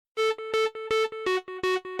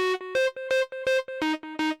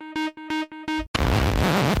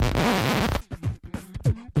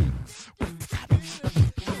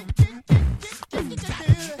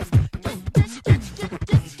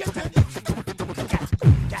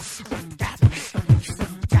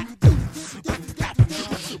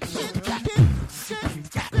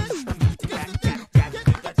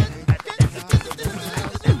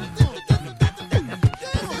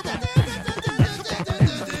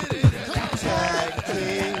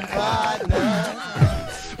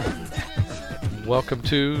welcome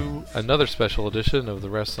to another special edition of the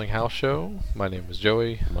Wrestling House Show. My name is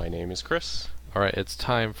Joey. My name is Chris. Alright, it's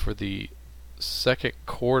time for the second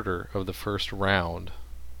quarter of the first round.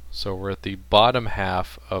 So we're at the bottom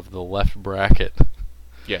half of the left bracket.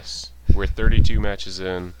 Yes, we're 32 matches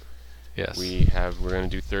in. Yes. We're going to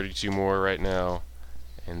do 32 more right now,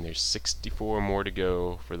 and there's 64 more to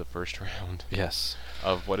go for the first round. Yes.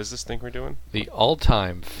 Of what is this thing we're doing? The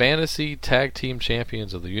all-time Fantasy Tag Team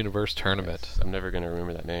Champions of the Universe Tournament. Yes, I'm never going to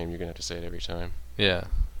remember that name. You're going to have to say it every time. Yeah,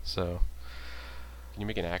 so... Can you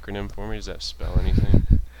make an acronym for me? Does that spell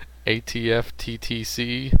anything? ATF,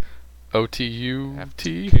 TTC,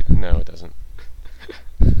 OTUT? No, it doesn't.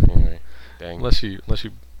 Anyway, dang. Unless you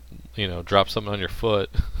drop something on your foot,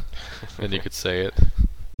 then you could say it.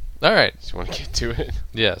 All right. Just want to get to it?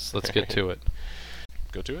 Yes, let's get to it.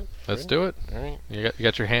 Go to it? Let's do it. All right. You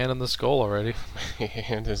got your hand on the skull already. My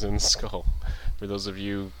hand is in the skull. For those of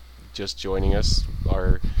you just joining us,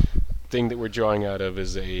 our thing that we're drawing out of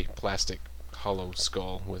is a plastic hollow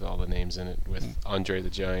skull with all the names in it, with Andre the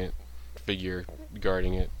Giant figure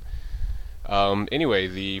guarding it. Anyway,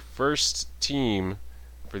 the first team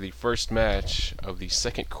for the first match of the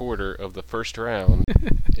second quarter of the first round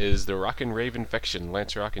is the Rockin' Rave Infection,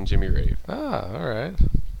 Lance Rock and Jimmy Rave. Ah, all right.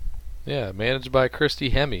 Yeah, managed by Christy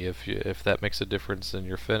Hemme, if that makes a difference in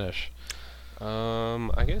your finish.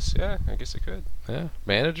 I guess it could. Yeah,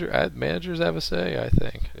 managers have a say, I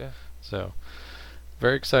think. Yeah. So,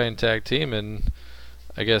 very exciting tag team, and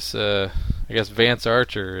I guess Vance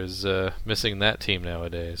Archer is missing that team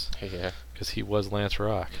nowadays. Yeah. Because he was Lance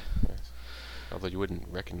Rock. Yes. Although you wouldn't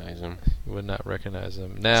recognize him. You would not recognize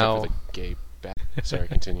him. Now, except for the gay back. Sorry,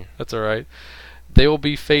 continue. That's all right. They will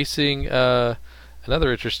be facing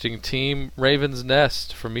another interesting team, Raven's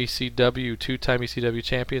Nest from ECW, two-time ECW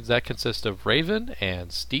champions. That consists of Raven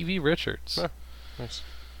and Stevie Richards. Huh. Nice.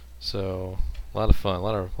 So, a lot of fun, a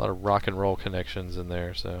lot of rock and roll connections in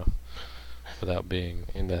there. So, without being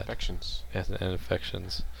and infections. And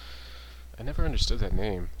infections. I never understood that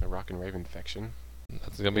name, the Rockin' Rave Infection.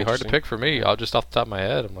 That's gonna be hard to pick for me. I'll just off the top of my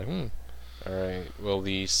head, I'm like, Alright, well,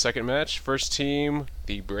 the second match, first team,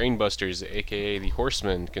 the Brainbusters, aka the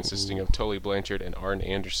Horsemen, consisting of Tully Blanchard and Arn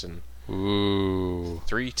Anderson. Ooh.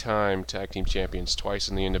 3-time tag team champions, twice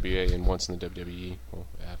in the NWA and once in the WWE. Well,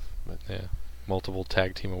 yeah, multiple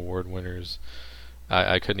tag team award winners.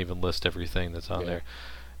 I couldn't even list everything that's on there.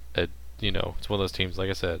 It's one of those teams, like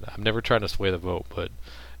I said, I'm never trying to sway the vote, but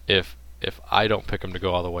if I don't pick them to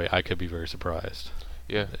go all the way, I could be very surprised.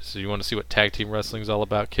 Yeah. So you want to see what tag team wrestling's all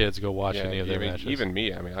about, kids? Go watch any of their matches. Even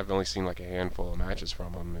me, I've only seen like a handful of matches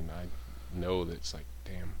from them, and I know that it's like,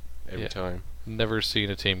 damn, every time. Never seen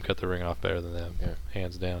a team cut the ring off better than them,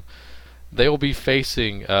 hands down. They will be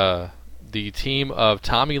facing the team of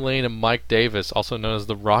Tommy Lane and Mike Davis, also known as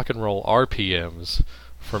the Rock and Roll RPMs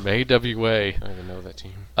from AWA. I don't even know that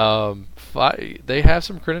team. They have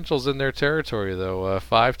some credentials in their territory, though.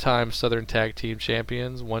 5-time Southern Tag Team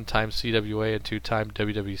Champions, 1-time CWA, and 2-time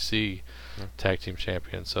WWC Tag Team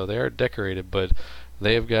Champions. So they are decorated, but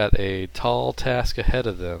they have got a tall task ahead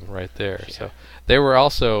of them right there. Yeah. So they were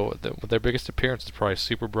also, their biggest appearance is probably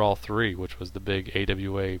Super Brawl 3, which was the big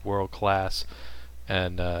AWA World Class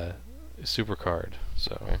and Supercard.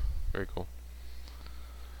 So very cool.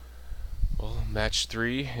 Well, match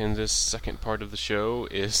 3 in this second part of the show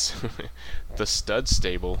is the Stud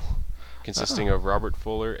Stable, consisting of Robert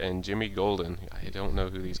Fuller and Jimmy Golden. I don't know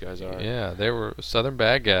who these guys are. Yeah, they were Southern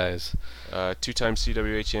bad guys. 2-time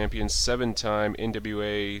CWA champions, 7-time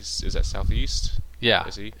NWA, is that Southeast? Yeah,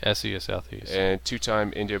 SE is Southeast. And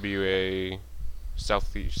 2-time NWA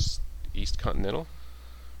Southeast East Continental.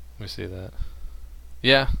 Let me see that.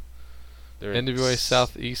 Yeah. They're NWA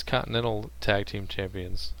Southeast Continental Tag Team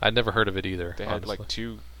Champions. I'd never heard of it either. They honestly. had like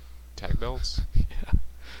 2 tag belts. Yeah.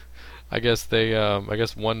 I guess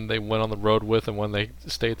one they went on the road with, and one they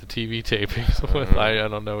stayed at the TV tapings with. I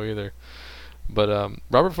don't know either. But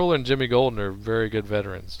Robert Fuller and Jimmy Golden are very good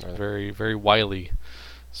veterans. Very, very wily.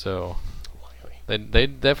 So they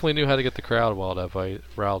definitely knew how to get the crowd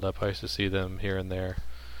riled up. I used to see them here and there.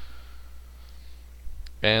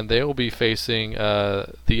 And they will be facing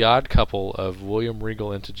the odd couple of William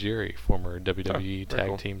Regal and Tajiri, former WWE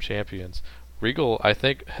Tag Team Champions. Regal, I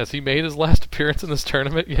think, has he made his last appearance in this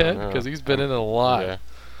tournament yet? Because he's been in it a lot. Yeah.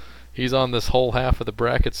 He's on this whole half of the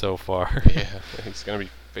bracket so far. Yeah, he's going to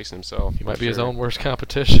be facing himself. He might be his own worst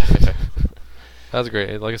competition. That's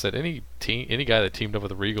great. Like I said, any guy that teamed up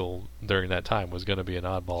with Regal during that time was going to be an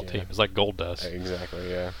oddball team. It's like Goldust.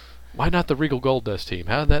 Exactly, yeah. Why not the Regal Goldust team?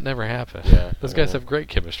 How did that never happen? Yeah, Those I guys know. have great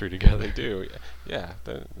chemistry together. They do. Yeah,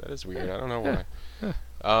 that is weird. I don't know Yeah.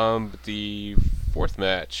 why. But the fourth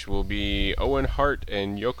match will be Owen Hart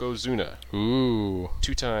and Yokozuna, Ooh.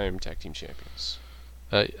 2-time tag team champions.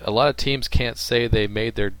 A lot of teams can't say they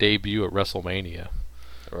made their debut at WrestleMania.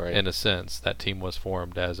 Right. In a sense, that team was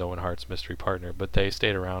formed as Owen Hart's mystery partner, but they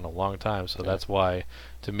stayed around a long time, so Yeah. that's why,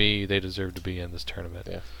 to me, they deserve to be in this tournament.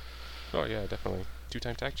 Yeah. Oh yeah, definitely.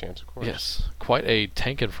 2-time tag champs, of course. Yes, quite a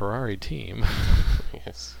tank and Ferrari team.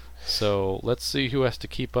 Yes. So let's see who has to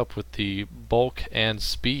keep up with the bulk and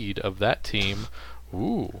speed of that team.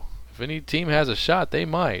 Ooh, if any team has a shot, they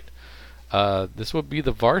might. This would be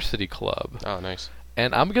the Varsity Club. Oh, nice.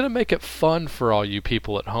 And I'm going to make it fun for all you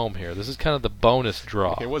people at home here. This is kind of the bonus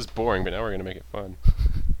draw. It was boring, but now we're going to make it fun.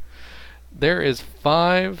 There is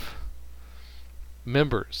 5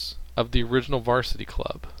 members of the original Varsity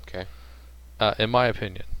Club. Okay. In my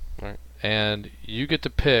opinion. Right. And you get to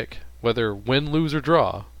pick whether win, lose, or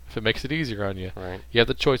draw, if it makes it easier on you. Right. You have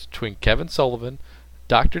the choice between Kevin Sullivan,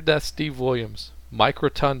 Dr. Death Steve Williams, Mike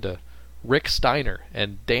Rotunda, Rick Steiner,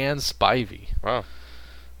 and Dan Spivey. Wow.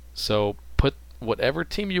 So put whatever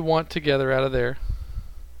team you want together out of there.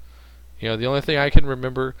 You know, the only thing I can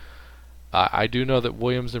remember, I do know that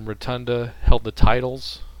Williams and Rotunda held the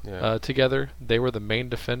titles Yeah. together. They were the main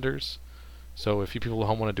defenders. So if you people at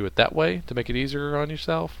home want to do it that way to make it easier on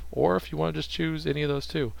yourself, or if you want to just choose any of those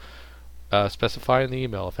two, specify in the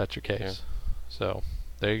email if that's your case. Yeah. So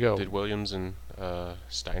there you go. Did Williams and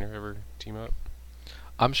Steiner ever team up?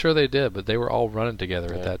 I'm sure they did, but they were all running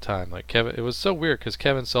together at Yeah. that time. Like Kevin, it was so weird because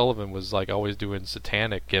Kevin Sullivan was like always doing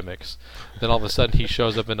satanic gimmicks. Then all of a sudden he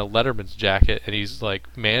shows up in a Letterman's jacket and he's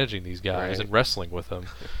like managing these guys Right. and wrestling with them.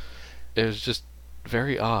 It was just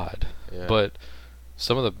very odd. Yeah. But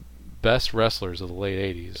some of the best wrestlers of the late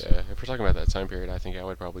 80s. Yeah, if we're talking about that time period, I think I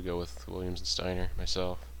would probably go with Williams and Steiner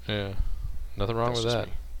myself. Yeah. Nothing wrong That's with just that.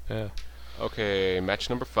 me. Yeah. Okay, match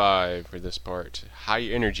number 5 for this part. High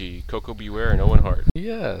Energy, Coco Beware, and Owen Hart.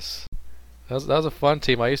 Yes. That was a fun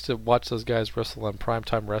team. I used to watch those guys wrestle on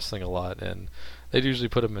Primetime Wrestling a lot, and they'd usually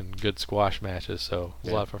put them in good squash matches, so it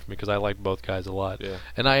was a lot of fun for me because I liked both guys a lot. Yeah.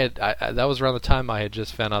 And I that was around the time I had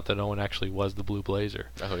just found out that Owen actually was the Blue Blazer,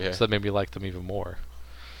 Oh, yeah. so that made me like them even more.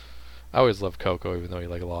 I always loved Coco, even though he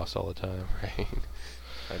like lost all the time. Right.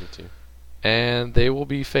 I did too. And they will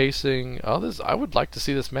be facing. I would like to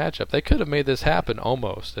see this matchup. They could have made this happen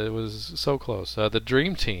almost. It was so close. The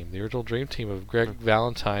Dream Team, the original Dream Team of Greg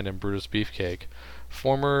Valentine and Brutus Beefcake,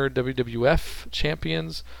 former WWF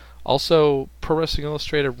champions, also Pro Wrestling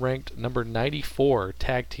Illustrated ranked number 94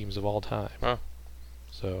 tag teams of all time. Wow.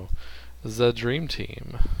 So, the Dream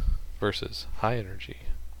Team versus High Energy.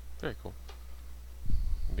 Very cool.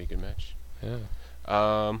 Be a good match. Yeah.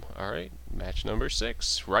 Alright. Match number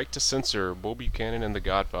 6. Right to Censor, Bull Buchanan and the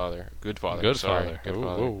Godfather. Goodfather. Sorry.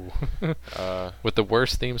 Goodfather. Ooh. With the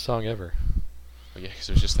worst theme song ever. Yeah, because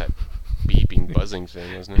there's just that beeping, buzzing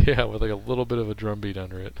thing, wasn't it? Yeah, with like a little bit of a drum beat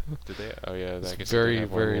under it. Did they? Oh, yeah. It's I guess they did very,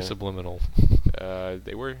 have one, very yeah. subliminal.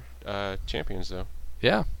 They were champions, though.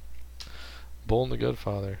 Yeah. Bull and the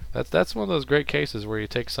Goodfather. That's one of those great cases where you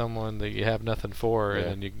take someone that you have nothing for Yeah.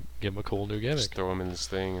 and then you give them a cool new Just gimmick. throw them in this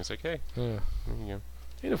thing. It's like, hey, Yeah. here you go.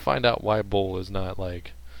 You need to find out why Bull is not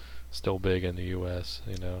like still big in the U.S.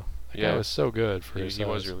 You know, that guy Yeah. was so good for He his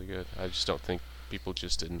was size. really good. I just don't think people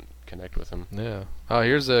just didn't connect with him. Yeah. Oh,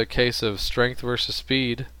 here's a case of strength versus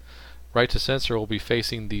speed. Right to Censor will be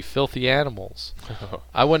facing the Filthy Animals.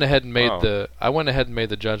 I went ahead and made Wow.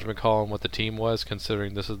 the judgment call on what the team was,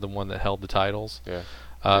 considering this is the one that held the titles. Yeah.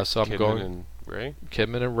 So I'm Kidman going and Ray?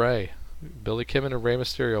 Kidman and Ray, Billy Kidman and Rey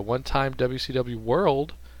Mysterio, one-time WCW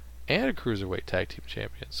World and a Cruiserweight Tag Team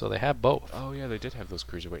Champion. So they have both. Oh, yeah, they did have those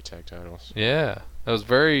Cruiserweight tag titles. Yeah, that was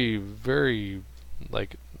very, very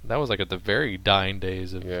that was like at the very dying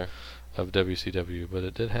days of Yeah. WCW, but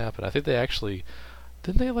it did happen. I think they actually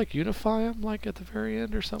didn't they like unify them like at the very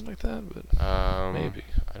end or something like that. But maybe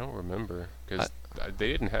I don't remember because they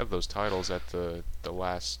didn't have those titles at the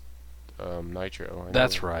last Nitro. I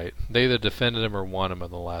that's know. right. They either defended them or won them in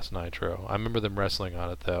the last Nitro. I remember them wrestling on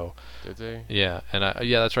it though. Did they? Yeah, and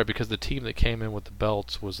that's right because the team that came in with the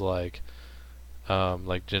belts was like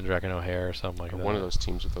Jim Dragon O'Hare or something like that. One of those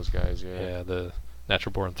teams with those guys. Yeah. Yeah, the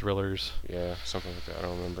Natural Born Thrillers. Yeah, something like that. I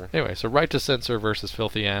don't remember. Anyway, so Right to Censor versus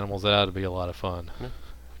Filthy Animals. That ought to be a lot of fun. Yeah.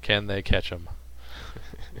 Can they catch them?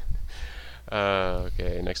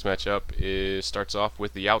 Okay, next matchup starts off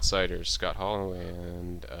with the Outsiders, Scott Hall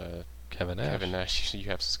and Kevin Nash. Kevin Nash. You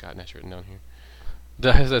have Scott Nash written down here.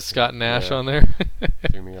 Is that Scott Nash Yeah. on there?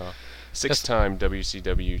 Threw me off. 6-time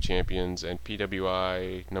WCW champions and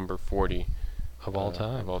PWI number 40. of all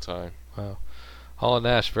time. Of all time. Wow. Hall and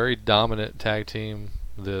Nash, very dominant tag team.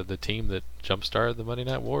 The team that jump-started the Monday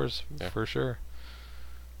Night Wars, for sure.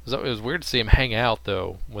 It was weird to see them hang out,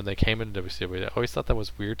 though, when they came into WCW. I always thought that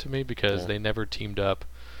was weird to me because they never teamed up.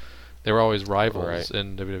 They were always rivals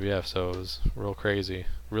in WWF, so it was real crazy.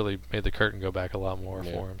 Really made the curtain go back a lot more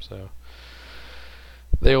for them. So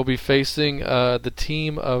they will be facing the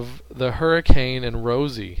team of the Hurricane and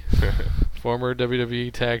Rosie, former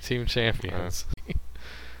WWE Tag Team Champions.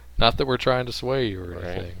 Not that we're trying to sway you or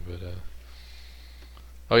anything, but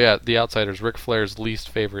oh yeah, the Outsiders, Ric Flair's least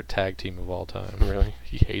favorite tag team of all time. Really?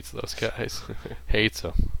 He hates those guys. Hates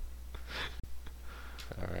them.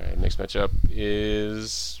 All right, next matchup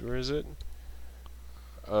is, where is it?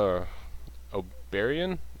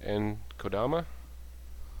 Obarian and Kodama.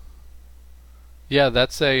 Yeah,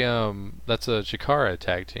 that's a Chikara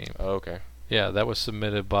tag team. Oh, okay. Yeah, that was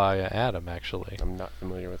submitted by Adam, actually. I'm not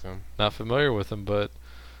familiar with him. Not familiar with him, but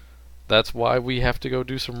that's why we have to go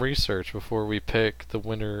do some research before we pick the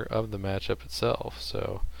winner of the matchup itself.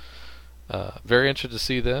 So, very interested to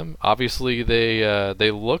see them. Obviously,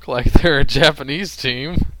 they look like they're a Japanese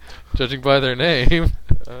team, judging by their name.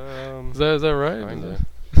 Is that right? Kinda.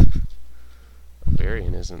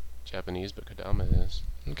 Obarian isn't Japanese, but Kodama is.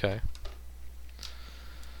 Okay.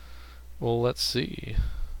 Well, let's see.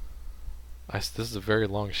 This is a very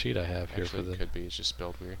long sheet I have here for the. It could be. It's just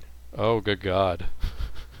spelled weird. Oh, good God.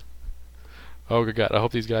 Oh, good God. I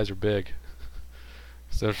hope these guys are big.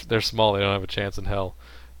 They're small. They don't have a chance in hell.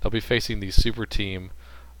 They'll be facing the super team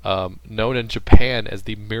known in Japan as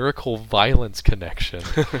the Miracle Violence Connection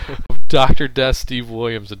of Dr. Death, Steve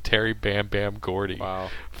Williams, and Terry Bam Bam Gordy. Wow.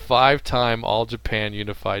 5-time All Japan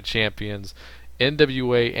Unified Champions,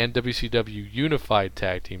 NWA and WCW Unified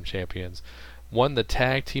Tag Team Champions. Won the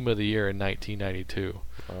Tag Team of the Year in 1992.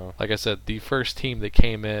 Wow. Like I said, the first team that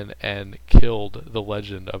came in and killed the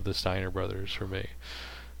legend of the Steiner brothers for me.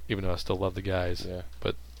 Even though I still love the guys. Yeah.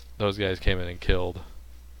 But those guys came in and killed.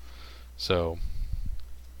 So,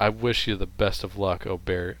 I wish you the best of luck,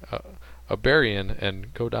 Obarian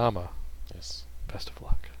and Kodama. Yes. Best of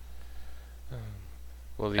luck.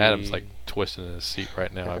 Well, Adam's like twisting in his seat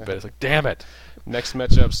right now. I bet it's like, damn it. Next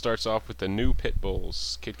matchup starts off with the new Pit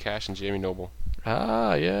Bulls, Kid Cash and Jamie Noble.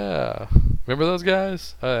 Ah, yeah. Remember those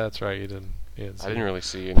guys? That's right. You didn't I didn't really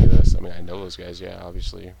see any of this. I mean, I know those guys, yeah,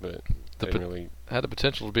 obviously, but I didn't really. Had the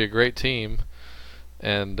potential to be a great team,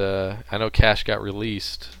 and I know Cash got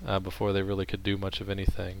released before they really could do much of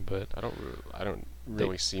anything. But I don't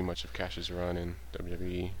really see much of Cash's run in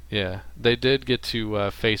WWE. Yeah, they did get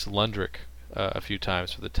to face Lundrick a few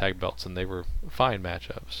times for the tag belts, and they were fine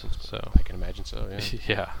matchups. So I can imagine so. Yeah.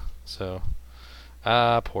 Yeah. So,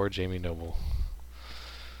 poor Jamie Noble.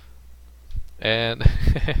 And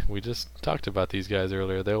we just talked about these guys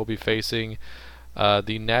earlier. They will be facing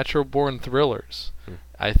the Natural Born Thrillers.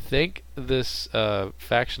 I think this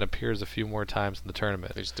faction appears a few more times in the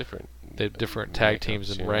tournament. There's different. They have different tag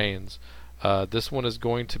teams and reigns. This one is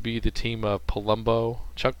going to be the team of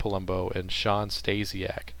Chuck Palumbo, and Sean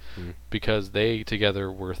Stasiak, because they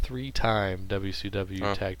together were 3-time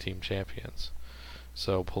WCW Tag Team Champions.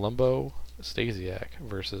 So Palumbo, Stasiak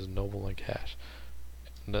versus Noble and Cash.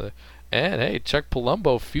 And hey, Chuck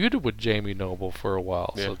Palumbo feuded with Jamie Noble for a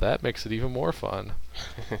while, so that makes it even more fun.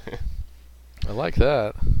 I like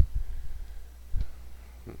that.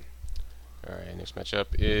 Alright, next matchup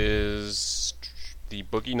is the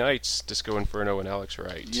Boogie Knights, Disco Inferno and Alex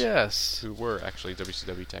Wright. Yes. Who were actually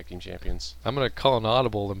WCW Tag Team Champions. I'm going to call an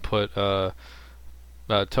audible and put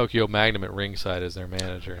Tokyo Magnum at ringside as their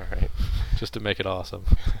manager. Alright. Just to make it awesome.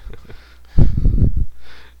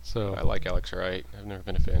 So I like Alex Wright. I've never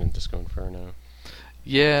been a fan of Disco Inferno.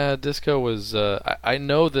 Yeah, Disco was. I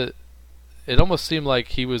know that it almost seemed like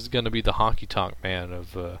he was going to be the honky tonk man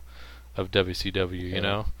of WCW. You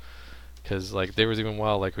know, because like there was even a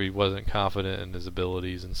while like where he wasn't confident in his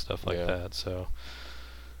abilities and stuff like that. So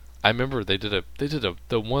I remember they did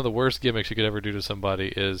the one of the worst gimmicks you could ever do to somebody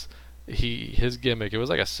is his gimmick. It was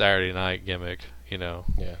like a Saturday night gimmick. You know,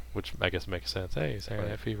 which I guess makes sense. Hey, Saturday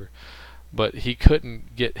Night Fever. But he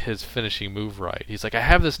couldn't get his finishing move right. He's like, I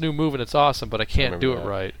have this new move and it's awesome, but I can't do it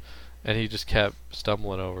right. And he just kept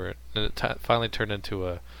stumbling over it. And it finally turned into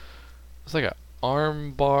it's like an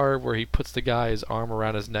arm bar where he puts the guy's arm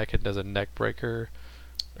around his neck and does a neck breaker.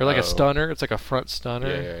 Or like a stunner. It's like a front stunner.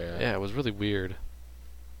 Yeah, it was really weird.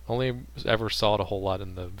 Only ever saw it a whole lot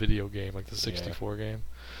in the video game, like the 64 game.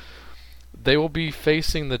 They will be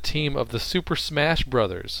facing the team of the Super Smash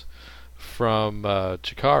Brothers from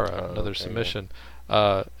Chikara, another submission.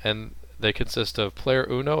 And they consist of Player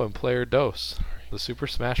Uno and Player Dos, the Super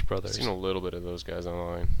Smash Brothers. I've seen a little bit of those guys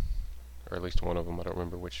online. or at least one of them. I don't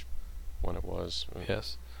remember which one it was.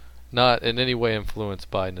 Yes. Not in any way influenced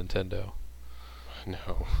by Nintendo.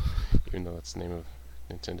 No, even though that's the name of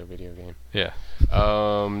Nintendo video game. Yeah.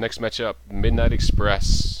 Next matchup, Midnight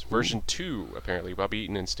Express version 2. Apparently, Bobby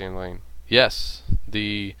Eaton and Stan Lane. Yes,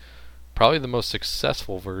 probably the most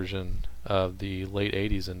successful version of the late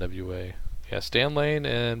 '80s NWA. Yeah, Stan Lane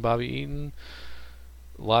and Bobby Eaton.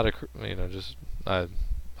 A lot of just I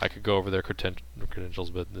could go over their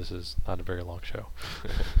credentials, but this is not a very long show.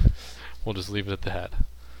 We'll just leave it at that.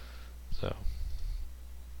 So,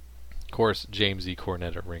 of course, James E.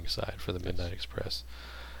 Cornette at ringside for the Midnight Express.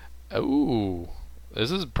 Ooh,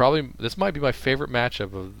 this might be my favorite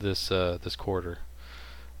matchup of this quarter.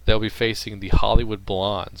 They'll be facing the Hollywood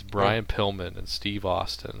Blondes, Brian Pillman and Steve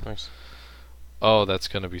Austin. Nice. Oh, that's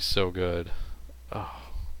gonna be so good. Oh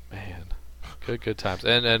man, good times.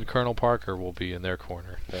 And Colonel Parker will be in their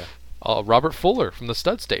corner. Yeah. Robert Fuller from the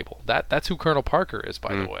Stud Stable. That's who Colonel Parker is,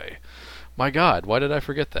 by the way. My God, why did I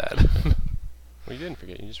forget that? Well, you didn't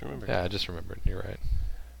forget. You just remembered. Yeah, I just remembered. You're right.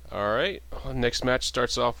 All right. Next match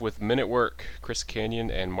starts off with Men at Work, Chris Kanyon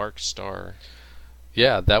and Mark Starr.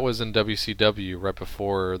 Yeah, that was in WCW right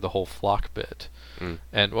before the whole Flock bit.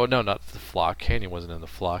 And well, no, not the Flock. Kanyon wasn't in the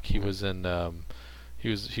Flock. He was in. He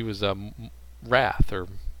was Wrath or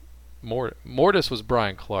Mortis was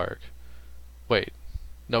Brian Clark. Wait,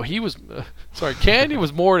 no, he was. Sorry, Kanyon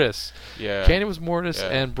was Mortis. Yeah. Kanyon was Mortis,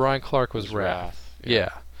 and Brian Clark was Wrath. Yeah.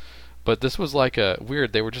 But this was like a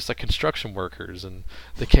weird. They were just like construction workers, and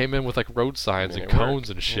they came in with like road signs and cones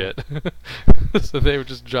and shit. So they were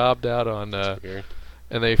just jobbed out on. Weird.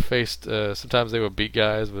 And they faced. Sometimes they would beat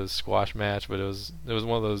guys with a squash match, but it was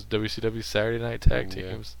one of those WCW Saturday Night Tag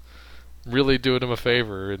teams. Really doing them a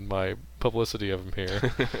favor in my publicity of them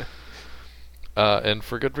here. And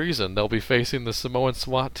for good reason. They'll be facing the Samoan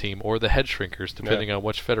SWAT team or the Head Shrinkers, depending on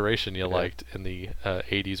which federation you liked in the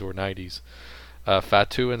 80s or 90s.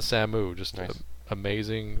 Fatu and Samu, just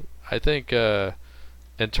amazing. I think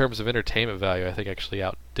in terms of entertainment value, I think actually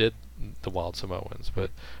outdid the Wild Samoans.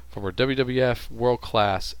 But former WWF World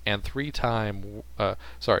Class and three-time, let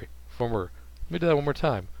me do that one more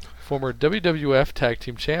time. Former WWF Tag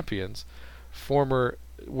Team Champions, former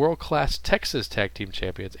World Class Texas Tag Team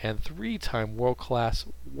Champions, and three-time World Class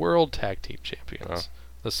World Tag Team Champions. Wow.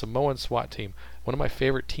 The Samoan SWAT team. One of my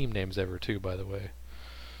favorite team names ever, too, by the way.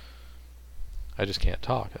 I just can't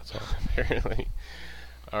talk, that's all. Apparently.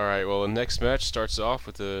 All right, well, the next match starts off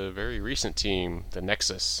with a very recent team, the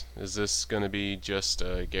Nexus. Is this going to be just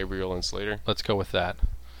Gabriel and Slater? Let's go with that.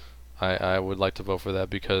 I would like to vote for that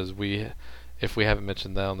because if we haven't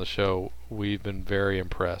mentioned that on the show, we've been very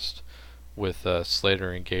impressed with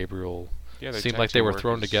Slater and Gabriel. Yeah, seemed like they were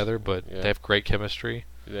thrown together, but they have great chemistry.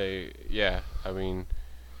 I mean,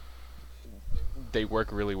 they work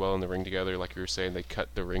really well in the ring together. Like you were saying, they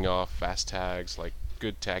cut the ring off, fast tags, like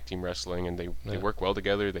good tag team wrestling, and they work well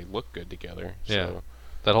together. They look good together. Yeah. So.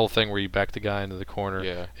 That whole thing where you back the guy into the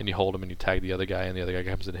corner and you hold him and you tag the other guy and the other guy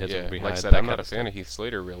comes and hits him behind. Like I said, I'm not a fan of Heath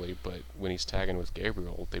Slater really, but when he's tagging with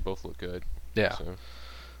Gabriel, they both look good. Yeah.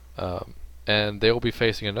 So. And they will be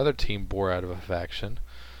facing another team born out of a faction,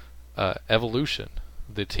 Evolution,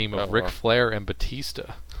 the team of Ric Flair and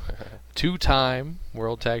Batista, two-time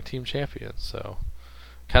World Tag Team Champions. So,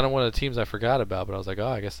 kind of one of the teams I forgot about, but I was like,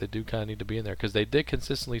 I guess they do kind of need to be in there because they did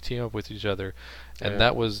consistently team up with each other, and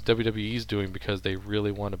that was WWE's doing because they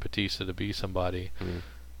really wanted Batista to be somebody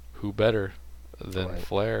who better than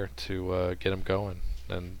Flair to get him going.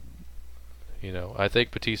 And I think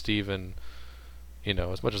Batista even.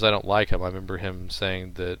 As much as I don't like him, I remember him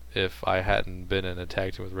saying that if I hadn't been in a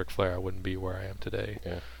tag team with Ric Flair, I wouldn't be where I am today.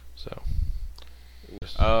 Yeah. So.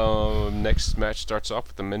 Next match starts off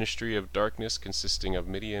with the Ministry of Darkness, consisting of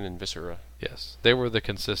Mideon and Viscera. Yes, they were the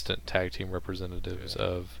consistent tag team representatives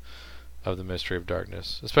of the Ministry of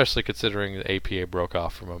Darkness, especially considering the APA broke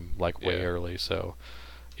off from them way early. So,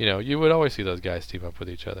 you would always see those guys team up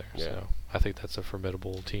with each other. Yeah. So I think that's a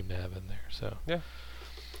formidable team to have in there. So. Yeah.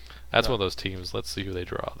 That's one of those teams. Let's see who they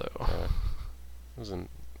draw, though. It was a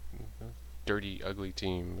dirty, ugly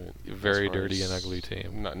team. Very dirty and ugly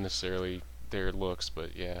team. Not necessarily their looks,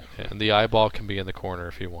 but and the eyeball can be in the corner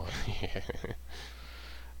if you want. Yeah.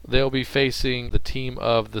 They'll be facing the team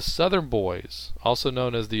of the Southern Boys, also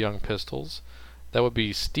known as the Young Pistols. That would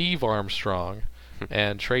be Steve Armstrong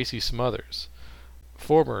and Tracy Smothers,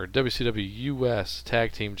 former WCW US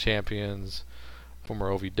Tag Team Champions,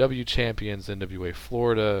 former OVW champions, NWA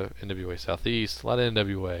Florida, NWA Southeast, a lot of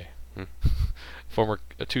NWA. Former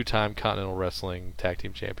two-time Continental Wrestling Tag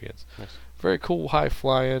Team Champions. Nice. Very cool,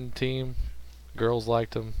 high-flying team. Girls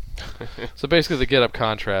liked them. So basically the get-up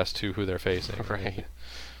contrast to who they're facing. Right.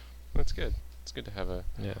 That's good. It's good to have a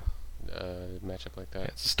Yeah. matchup like Yeah, that.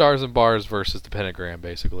 it's Stars and Bars versus the Pentagram,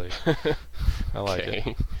 basically. I like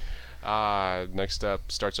it. Next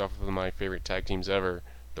up, starts off with my favorite tag teams ever.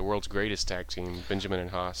 The world's greatest tag team, Benjamin and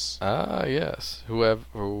Haas. Yes. Who have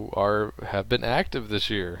been active this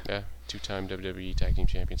year. Yeah, 2-time WWE tag team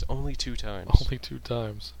champions. Only 2 times. Only 2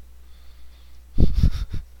 times.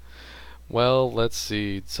 Well, let's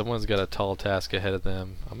see. Someone's got a tall task ahead of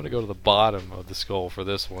them. I'm going to go to the bottom of the skull for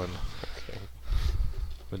this one. Okay.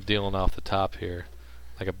 I'm dealing off the top here,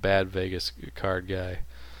 like a bad Vegas card guy.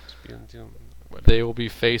 They will be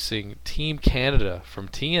facing Team Canada from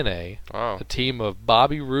TNA, Wow. a team of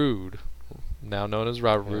Bobby Roode, now known as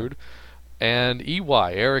Robert Roode, and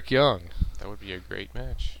EY, Eric Young. That would be a great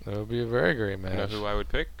match. That would be a very great I don't match. know who I would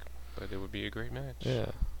pick, but it would be a great match.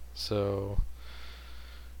 Yeah. So,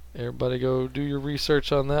 everybody go do your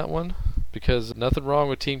research on that one, because nothing wrong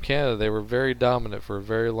with Team Canada. They were very dominant for a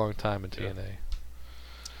very long time in TNA.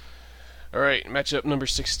 All right, matchup number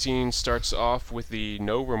 16 starts off with the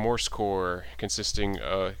No Remorse Corps, consisting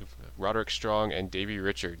of Roderick Strong and Davey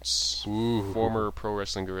Richards, Ooh. former Pro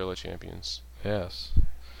Wrestling Guerrilla champions. Yes.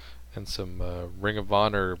 And some Ring of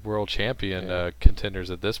Honor world champion Yeah. contenders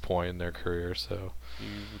at this point in their career. So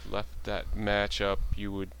If you left that match up,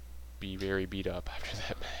 you would be very beat up after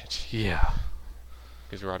that match. yeah,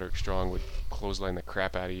 Because Roderick Strong would clothesline the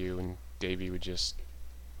crap out of you, and Davey would just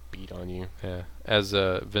beat on you. yeah. As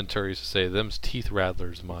Ventura used to say, them's teeth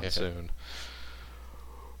rattlers, Monsoon.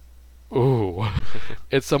 Ooh,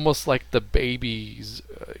 it's almost like the babies.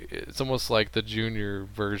 It's almost like the junior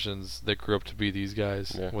versions that grew up to be these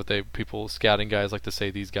guys. Yeah. What people scouting guys like to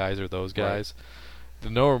say, these guys are those Right. guys. The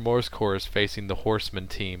No Remorse Corps is facing the Horseman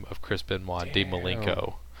team of Chris Benoit and Dean Damn.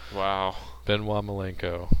 Malenko. Wow. Benoit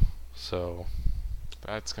Malenko. So,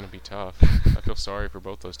 That's going to be tough. I feel sorry for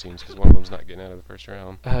both those teams because one of them's not getting out of the first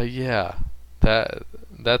round. yeah,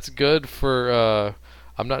 that's good for.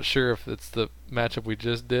 I'm not sure if it's the matchup we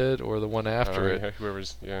just did or the one after it. Yeah,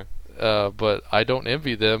 whoever's, yeah. But I don't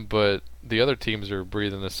envy them. But the other teams are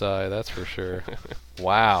breathing a sigh. That's for sure.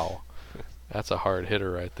 Wow, that's a hard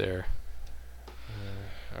hitter right there.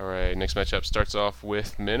 All right, next matchup starts off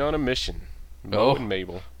with Men on a Mission. Mo Oh. and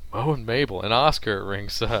Mabel, Mo and Mabel and Oscar at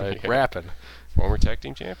ringside Yeah. rapping. former tag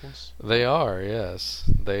team champions. They are, yes.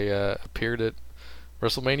 They appeared at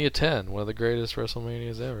WrestleMania 10, one of the greatest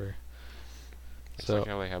WrestleManias ever. It's So like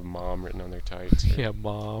how they have Mom written on their tights. or- yeah,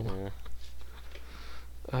 Mom.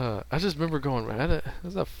 Yeah. I just remember going, man,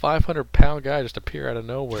 there's a 500-pound guy just appear out of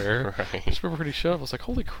nowhere. I Right. just remember when he showed up, I was like,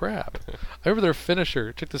 holy crap. I remember their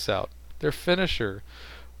finisher, check this out. Their finisher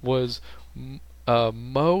was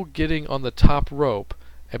Mo getting on the top rope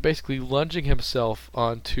and basically lunging himself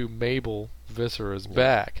onto Mabel Viscera's Yeah.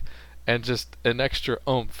 back, and just an extra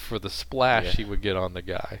oomph for the splash Yeah. he would get on the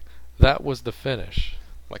guy. That was the finish.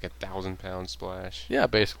 Like 1,000-pound splash. Yeah,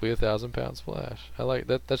 basically a 1,000-pound splash. I like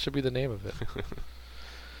that. That should be the name of it.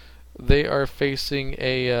 They are facing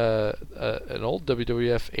an old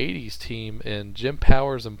WWF 80s team in Jim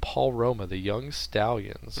Powers and Paul Roma, the Young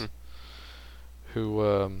Stallions,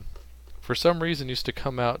 who for some reason used to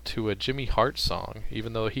come out to a Jimmy Hart song,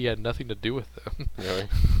 even though he had nothing to do with them. Really?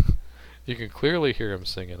 You can clearly hear him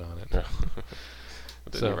singing on it. No.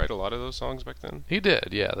 Didn't So- he write a lot of those songs back then? He did,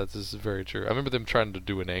 yeah, this is very true. I remember them trying to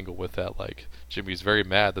do an angle with that, like, Jimmy's very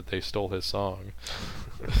mad that they stole his song.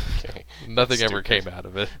 Okay. Nothing ever Stupid. came out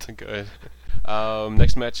of it. Good.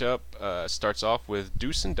 Next matchup starts off with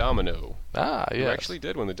Deuce and Domino, Ah, who yes. actually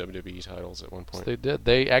did win the WWE titles at one Yes, point. they did.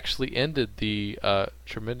 They actually ended the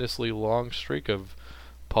tremendously long streak of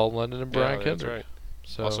Paul London and Brian Yeah, Kendrick. that's right.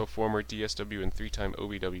 So, Also former DSW and 3-time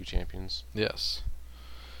OVW champions. yes.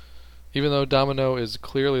 Even though Domino is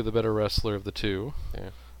clearly the better wrestler of the two, Yeah.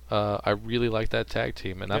 I really like that tag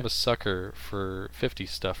team, and I'm Yeah. a sucker for 50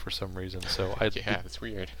 stuff for some reason. So I Yeah, that's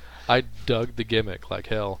weird. I dug the gimmick like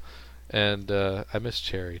hell, and I miss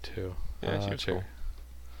Cherry too. Yeah, she was Cherry. cool.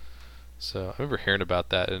 So I remember hearing about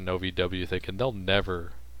that in OVW, thinking they'll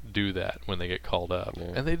never do that when they get called up,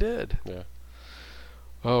 Yeah. and they did. Yeah.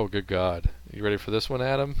 Oh, good God! You ready for this one,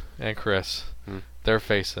 Adam and Chris? They're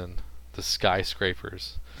facing the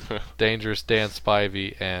Skyscrapers, Dangerous Dan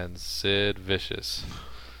Spivey and Sid Vicious.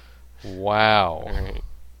 Wow, Alright.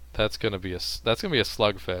 that's gonna be a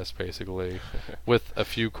slugfest basically, with a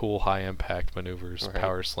few cool high impact maneuvers, Right.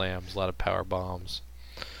 power slams, a lot of power bombs.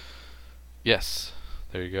 Yes,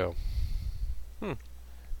 there you go.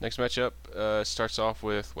 Next matchup starts off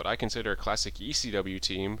with what I consider a classic ECW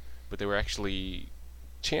team, but they were actually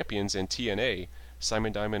champions in TNA,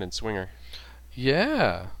 Simon Diamond and Swinger.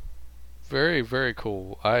 Yeah, very very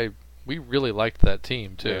cool. We really liked that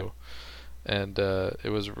team too. And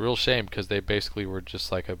it was a real shame because they basically were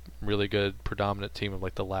just like a really good predominant team of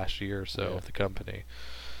like the last year or so of the company.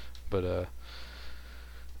 But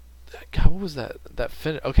God, what was that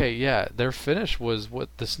finish? Okay, yeah, their finish was what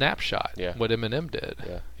the snapshot. Yeah. What Eminem did.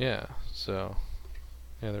 Yeah. Yeah. So,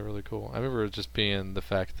 yeah, they're really cool. I remember it just being the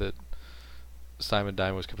fact that Simon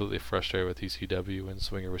Dime was completely frustrated with ECW, and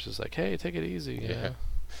Swinger was just like, "Hey, take it easy." You know?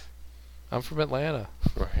 I'm from Atlanta.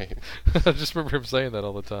 Right. I just remember him saying that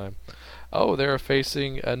all the time. Oh, they're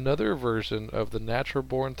facing another version of the Natural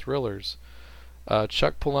Born Thrillers.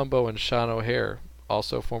 Chuck Palumbo and Sean O'Hare,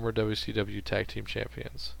 also former WCW Tag Team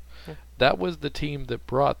Champions. Yeah. That was the team that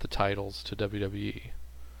brought the titles to WWE.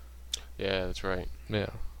 Yeah, that's right.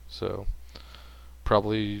 Yeah, so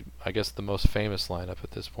probably, I guess, the most famous lineup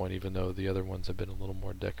at this point, even though the other ones have been a little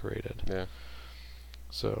more decorated. Yeah.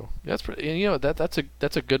 So that's pretty, and you know, that's a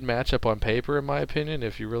good matchup on paper, in my opinion,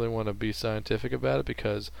 if you really want to be scientific about it,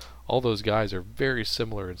 because all those guys are very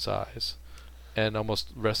similar in size and almost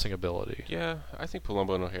wrestling ability. Yeah, I think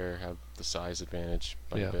Palumbo and O'Hare have the size advantage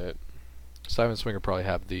by a bit. Simon Swinger probably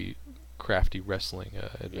have the crafty wrestling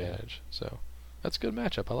advantage. So that's a good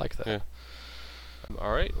matchup. I like that. Yeah.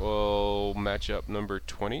 All right. Well, matchup number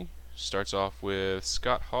 20 starts off with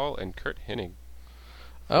Scott Hall and Kurt Hennig.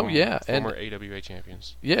 Oh, yeah. Former AWA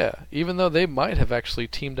champions. Yeah, even though they might have actually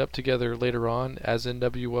teamed up together later on as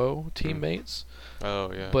NWO teammates.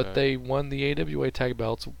 Oh, yeah. But they won the AWA tag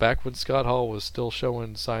belts back when Scott Hall was still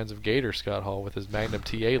showing signs of Gator Scott Hall with his Magnum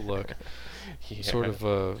TA look. Sort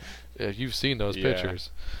of, you've seen those pictures.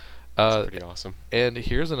 That's pretty awesome. And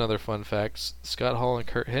here's another fun fact. Scott Hall and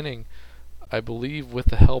Kurt Hennig, I believe with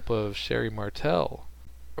the help of Sherry Martel,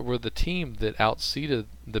 were the team that outseeded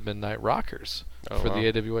the Midnight Rockers for the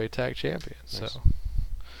AWA Tag Champions. Nice. So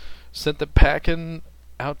sent them packing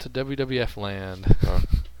out to WWF land. Oh,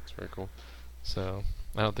 that's very cool. So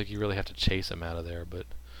I don't think you really have to chase them out of there, but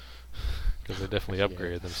because they definitely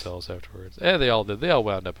upgraded themselves afterwards. Yeah, they all did. They all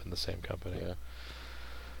wound up in the same company. Yeah.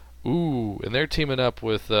 Ooh, and they're teaming up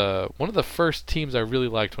with one of the first teams I really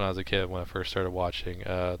liked when I was a kid, when I first started watching,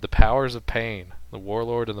 the Powers of Pain, the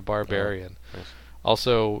Warlord and the Barbarian. Oh, nice.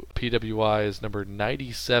 Also, PWI's number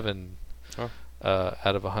 97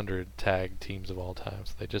 out of 100 tag teams of all time.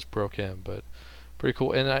 So they just broke in, but pretty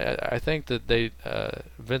cool. And I think that they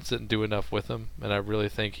Vince didn't do enough with them, and I really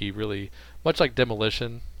think he really, much like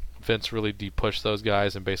Demolition, Vince really de-pushed those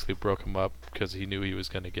guys and basically broke them up because he knew he was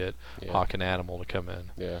going to get Hawk and Animal to come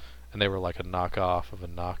in. Yeah. And they were like a knockoff of a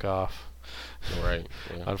knockoff. Right.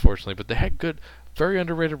 Yeah. Unfortunately, but they had good, very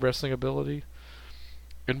underrated wrestling ability.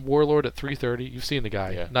 And Warlord at 330, you've seen the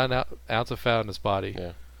guy. Yeah. Not an ounce of fat in his body.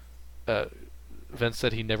 Yeah. Vince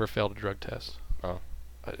said he never failed a drug test. Oh.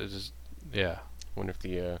 Wonder if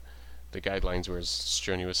the guidelines were as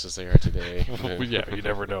strenuous as they are today. Yeah, you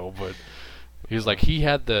never know, but he's like,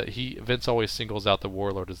 Vince always singles out the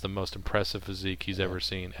Warlord as the most impressive physique he's ever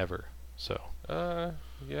seen, ever. So.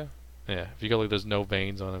 Yeah. Yeah, if you go like there's no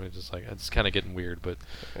veins on him, it's just like, it's kind of getting weird, but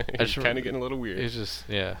it's kind of getting a little weird. It's just,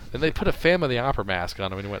 and they put a Phantom of the Opera mask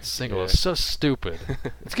on him and he went single. It's so stupid.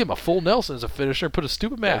 Let's give him a full Nelson as a finisher and put a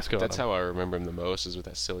stupid mask on him. That's how I remember him the most, is with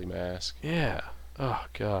that silly mask. Yeah. Oh,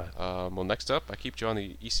 God. Well, next up, I keep drawing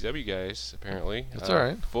the ECW guys, apparently. That's all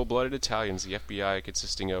right. Full-blooded Italians, the FBI,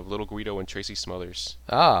 consisting of Little Guido and Tracy Smothers.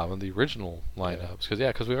 Well, the original lineups.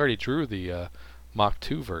 Because we already drew the Mach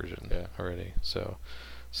 2 version already. So,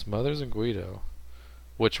 Smothers and Guido,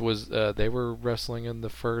 which was, they were wrestling in the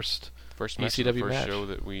first match ECW the first match. show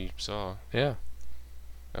that we saw. Yeah.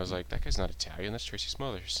 I was like, that guy's not Italian, that's Tracy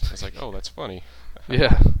Smothers. I was like, oh, that's funny.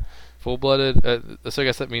 Yeah. Full-blooded, so I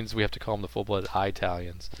guess that means we have to call them the full-blooded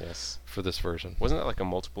Italians. Yes. For this version. Wasn't that like a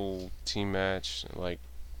multiple team match? Like,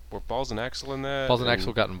 were Balls and Axel in that? Balls and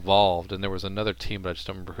Axel got involved, and there was another team, but I just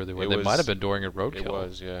don't remember who they were. They might have been during a roadkill. It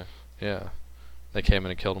was, yeah. Yeah. They came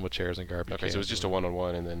in and killed them with chairs and garbage cans. So it was just a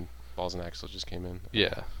one-on-one, and then Balls and Axel just came in.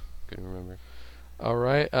 Yeah. Couldn't remember. All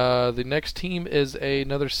right. The next team is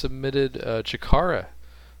another submitted Chikara.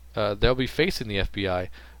 They'll be facing the FBI.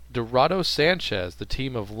 Dorado Sanchez, the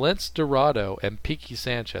team of Lance Dorado and Pinky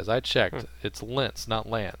Sanchez. I checked. It's Lance, not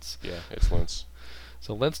Lance. Yeah, it's Lance.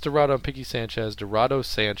 So Lance Dorado and Pinky Sanchez. Dorado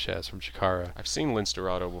Sanchez from Chikara. I've seen Lance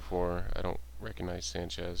Dorado before. I don't recognize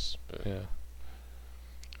Sanchez. But yeah.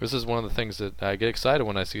 This is one of the things that I get excited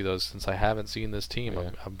when I see those, since I haven't seen this team. Yeah.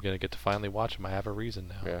 I'm going to get to finally watch them. I have a reason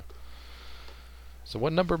now. Yeah. So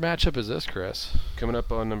what number matchup is this, Chris? Coming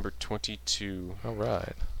up on number 22. All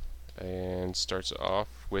right. And starts off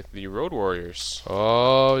with the Road Warriors.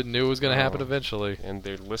 Oh, knew it was going to happen eventually. And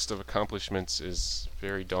their list of accomplishments is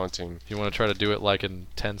very daunting. You want to try to do it like in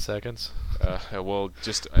 10 seconds? Well,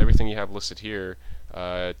 just everything you have listed here.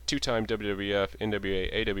 Two-time WWF, NWA,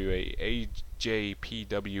 AWA,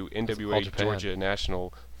 AJPW, all NWA Japan. Georgia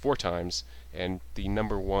National 4 times, and the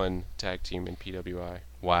number 1 tag team in PWI.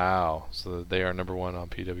 Wow. So they are number 1 on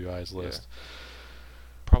PWI's list.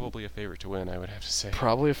 Probably a favorite to win, I would have to say.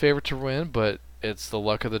 Probably a favorite to win, but it's the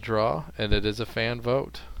luck of the draw, and it is a fan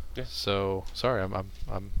vote. Yeah. So sorry,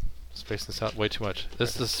 I'm spacing this out way too much.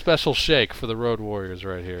 This is a special shake for the Road Warriors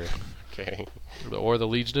right here, Okay. or the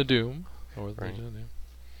Legion of Doom, or the Right. Legion of Doom.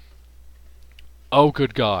 Oh,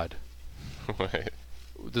 good God! What?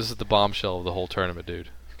 This is the bombshell of the whole tournament, dude.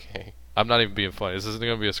 Okay. I'm not even being funny. This isn't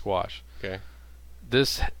going to be a squash. Okay.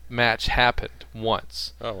 This match happened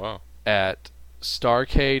once Oh, wow. at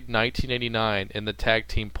Starrcade 1989 in the tag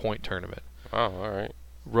team point tournament. Oh, all right.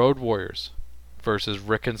 Road Warriors versus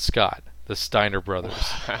Rick and Scott, the Steiner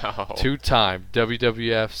brothers. Wow. 2-time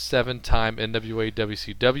WWF, 7-time NWA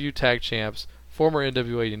WCW tag champs, former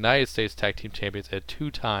NWA United States tag team champions, and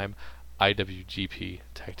 2-time IWGP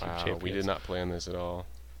tag team Wow, champions. we did not plan this at all.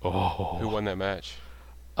 Oh. Who won that match?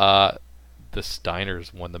 The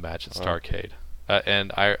Steiners won the match at Oh. Starrcade.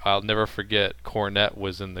 And I'll never forget, Cornette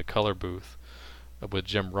was in the color booth with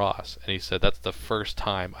Jim Ross, and he said, that's the first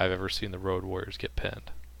time I've ever seen the Road Warriors get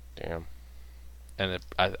pinned. Damn. And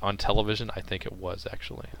on television, I think it was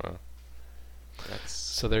actually. Wow. That's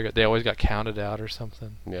So they always got counted out or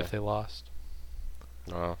something Yeah. if they lost.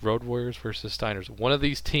 wow. Road Warriors versus Steiners. One of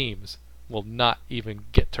these teams will not even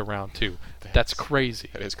get to round 2. That's crazy.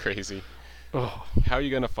 That is crazy. Oh, How are you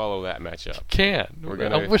going to follow that matchup? I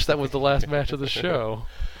gonna- wish that was the last match of the show.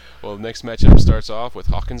 Well, the next matchup starts off with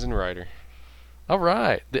Hawkins and Ryder. All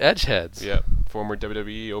right, the Edgeheads. Yep. Former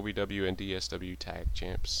WWE, OVW, and DSW tag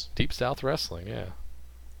champs. Deep South Wrestling, yeah.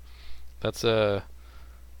 That's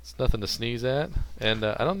it's nothing to sneeze at, and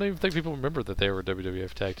I don't even think people remember that they were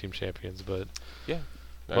WWF Tag Team Champions, but Yeah.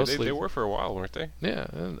 Mostly- They were for a while, weren't they? yeah,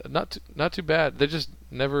 not too bad. They just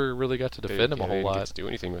never really got to defend them a they whole didn't get lot. to do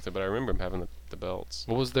anything with it, but I remember them having the belts.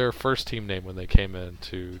 What was their first team name when they came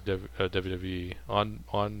into WWE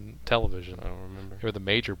on television? I don't remember. They were the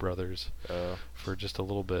Major Brothers Uh, for just a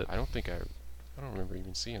little bit. I don't remember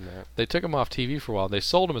even seeing that. They took them off TV for a while. They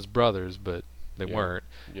sold them as brothers, but they Yeah. weren't.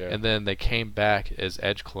 Yeah. And then they came back as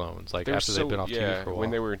Edge clones, like They were after they'd been off TV for a while.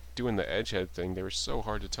 when they were doing the Edgehead thing, they were so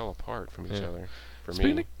hard to tell apart from each Yeah. other. For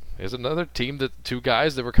Speaking me, of- There's another team, two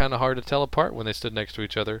guys that were kind of hard to tell apart when they stood next to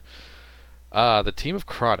each other. The team of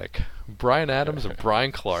Chronic, Brian Adams and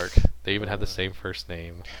Brian Clark. They even had the same first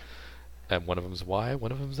name, and one of them's Y,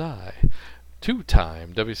 one of them's I.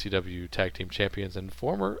 2-time WCW Tag Team Champions and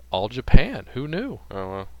former All Japan. Who knew? oh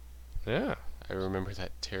well, Yeah. I remember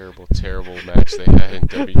that terrible, terrible match they had in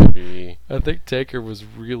WWE. I think Taker was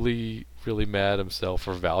really, really mad himself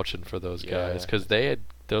for vouching for those guys, Yeah. because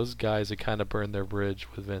those guys had kind of burned their bridge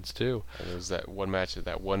with Vince too. And it was that one match at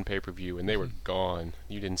that one pay-per-view, and they were gone.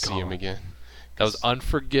 You didn't see them Gone. again. That was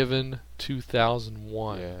Unforgiven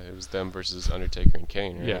 2001. Yeah, it was them versus Undertaker and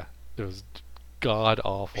Kane, right? Yeah, it was god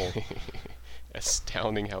awful.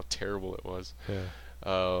 Astounding how terrible it was. Yeah.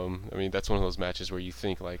 I mean, that's one of those matches where you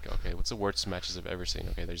think, like, okay, what's the worst matches I've ever seen?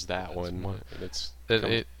 Okay, there's that That's one. one. And it's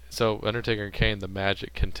So Undertaker and Kane, the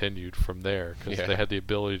magic continued from there because Yeah. they had the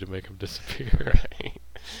ability to make them disappear.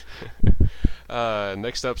 right.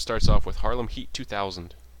 Next up starts off with Harlem Heat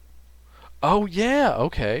 2000. Oh yeah,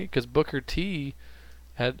 okay, because Booker T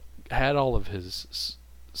had all of his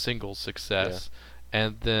singles success,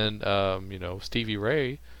 and then Stevie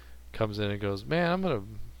Ray comes in and goes, "Man, I'm gonna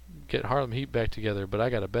get Harlem Heat back together, but I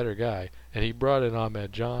got a better guy," and he brought in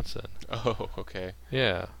Ahmed Johnson. Oh, okay.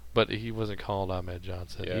 Yeah, but he wasn't called Ahmed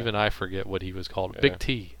Johnson. Yeah. Even I forget what he was called. Yeah. Big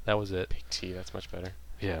T, that was it. Big T, that's much better.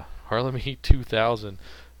 Yeah, Harlem Heat 2000.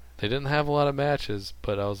 They didn't have a lot of matches,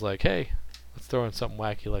 but I was like, hey, let's throw in something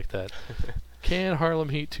wacky like that. Can Harlem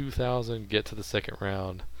Heat 2000 get to the second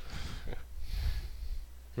round?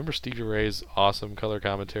 Remember Stevie Ray's awesome color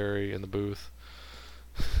commentary in the booth?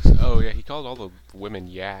 Oh, yeah, he called all the women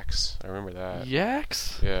yaks. I remember that.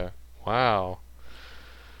 Yaks? Yeah. Wow.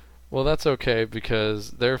 Well, that's okay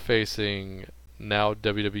because they're facing now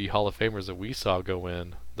WWE Hall of Famers that we saw go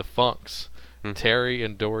in, the Funks, Hmm. Terry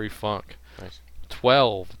and Dory Funk. Nice.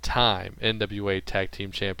 12-time NWA Tag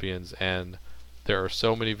Team Champions, and there are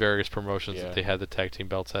so many various promotions Yeah. that they had the tag team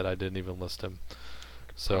belts at. I didn't even list them.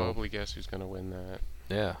 So Probably guess who's going to win that.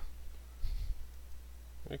 yeah,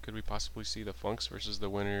 Could we possibly see the Funks versus the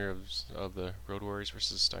winner of the Road Warriors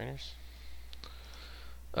versus Steiners?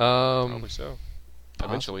 Probably so.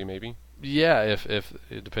 Eventually, maybe. yeah. If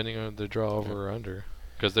depending on the draw over or under,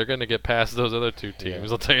 because they're going to get past those other two teams.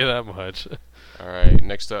 Yeah. I'll tell you that much. All right,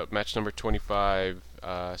 next up, match number 25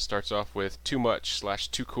 starts off with Too Much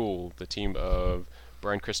 / Too Cool, the team of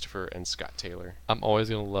Brian Christopher and Scott Taylor. I'm always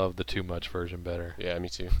going to love the Too Much version better. Yeah, me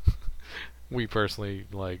too. We personally,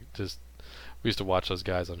 we used to watch those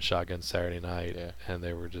guys on Shotgun Saturday Night, Yeah. and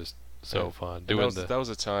they were just so fun. And that was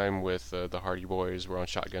a time with the Hardy Boys were on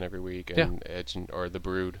Shotgun every week, and Edge or the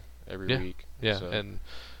Brood every week. Yeah, so. and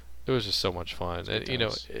it was just so much fun. And, Good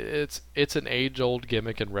times. it's an age-old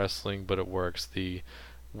gimmick in wrestling, but it works.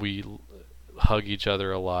 We hug each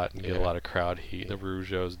other a lot and get a lot of crowd heat. Yeah. The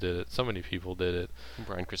Rougeaus did it. So many people did it.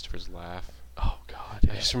 Brian Christopher's laugh. Oh God!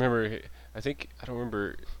 I just remember. I don't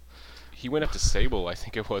remember. He went up to Sable, I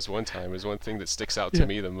think it was one time. It was one thing that sticks out to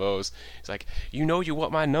me the most. He's like, you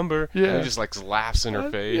want my number? Yeah. And he just laughs in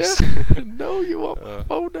her face. Yeah. No, you want my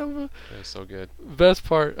phone number? It was so good. Best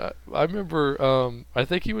part, I remember. I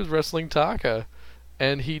think he was wrestling Taka,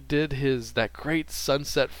 and he did that great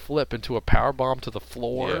sunset flip into a power bomb to the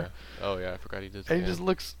floor. Yeah. Oh yeah, I forgot he did that. And he just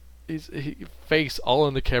looks, he face all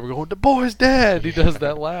in the camera, going, "The boy's dead." He does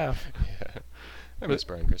that laugh. Yeah. I miss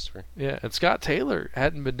Brian Christopher. Yeah, and Scott Taylor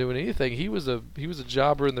hadn't been doing anything. He was a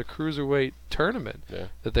jobber in the cruiserweight tournament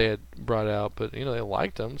that they had brought out, but they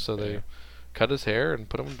liked him, so they cut his hair and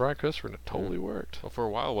put him in Brian Christopher, and it totally worked. Well, for a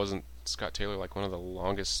while, wasn't Scott Taylor one of the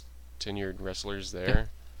longest tenured wrestlers there?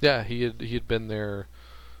 Yeah, he had been there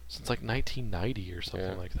since 1990 or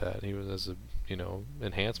something like that. He was as a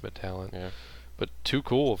enhancement talent. Yeah. But Too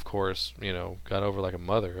Cool, of course, got over like a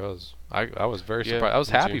mother. I was very surprised. I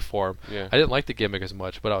was me happy too. for him. Yeah. I didn't like the gimmick as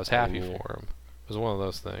much, but I was happy Yeah. for him. It was one of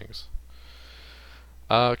those things.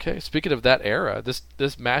 Okay, speaking of that era, this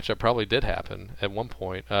matchup probably did happen at one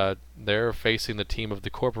point. They're facing the team of the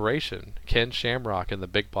Corporation, Ken Shamrock and the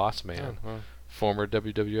Big Boss Man, former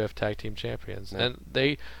WWF Tag Team Champions. Yeah. And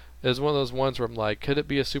it was one of those ones where I'm like, could it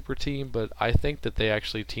be a super team? But I think that they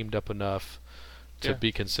actually teamed up enough to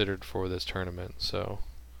be considered for this tournament. So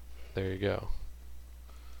there you go.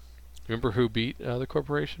 Remember who beat the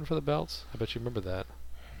Corporation for the belts? I bet you remember that.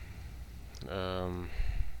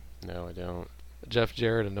 No, I don't. Jeff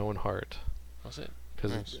Jarrett and Owen Hart. Was it?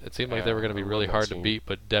 Because Nice. it seemed like they were going to be I really remember hard that to scene. beat,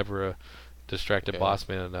 but Deborah distracted Yeah.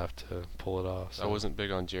 Bossman enough to pull it off. So. I wasn't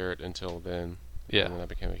big on Jarrett until then. Yeah. And then I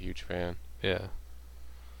became a huge fan. Yeah.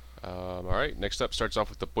 All right, next up starts off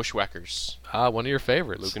with the Bushwhackers. One of your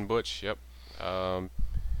favorites. Luke and Butch, yep.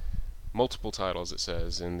 Multiple titles, it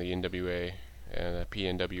says, in the NWA and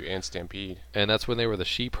PNW and Stampede. And that's when they were the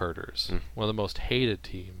Sheep Herders, Mm. one of the most hated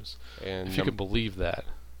teams, And if you can believe that.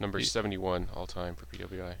 number 71 all time for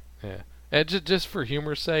PWI. Yeah. And just for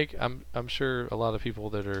humor's sake, I'm sure a lot of people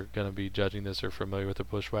that are going to be judging this are familiar with the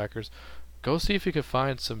Bushwhackers. Go see if you can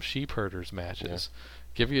find some Sheep Herders matches.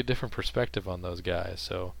 Give you a different perspective on those guys.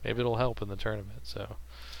 So maybe it'll help in the tournament.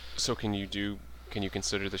 So can you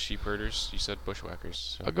consider the Sheep Herders? You said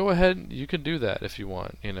Bushwhackers. So, I'll go ahead. You can do that if you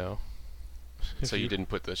want. so you didn't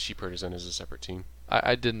put the Sheep Herders in as a separate team?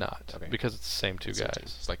 I did not, Okay. because it's the same two Same guys. team.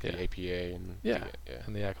 It's like the APA and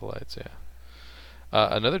And the Acolytes,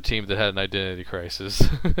 another team that had an identity crisis.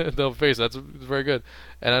 They'll face that's very good,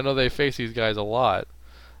 and I know they face these guys a lot.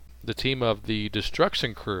 The team of the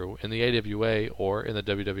Destruction Crew in the AWA or in the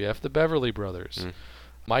WWF, the Beverly Brothers. Mm.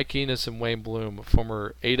 Mike Enos and Wayne Bloom,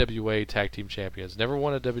 former AWA Tag Team Champions, never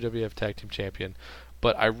won a WWF Tag Team Champion,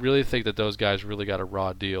 but I really think that those guys really got a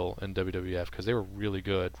raw deal in WWF because they were really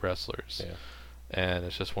good wrestlers. Yeah. And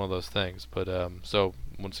it's just one of those things. But so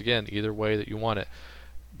once again, either way that you want it,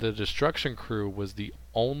 the Destruction Crew was the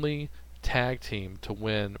only tag team to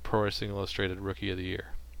win Pro Wrestling Illustrated Rookie of the Year.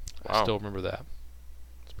 Wow. I still remember that.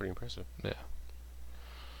 It's pretty impressive. Yeah.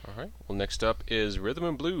 All right. Well, next up is Rhythm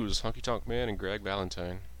and Blues, Honky Tonk Man and Greg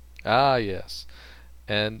Valentine. Ah, yes.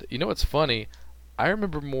 And you know what's funny? I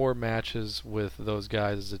remember more matches with those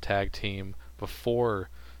guys as a tag team before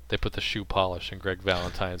they put the shoe polish in Greg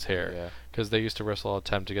Valentine's hair. Yeah. Because they used to wrestle all the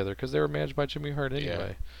time together because they were managed by Jimmy Hart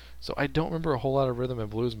anyway. So I don't remember a whole lot of Rhythm and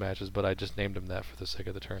Blues matches, but I just named them that for the sake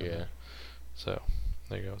of the tournament. Yeah. So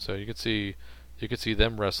there you go. So you could see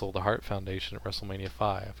them wrestle the Hart Foundation at WrestleMania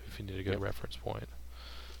 5 if you need a good reference point.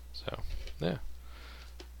 So yeah.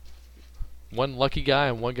 One lucky guy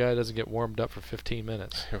and one guy doesn't get warmed up for 15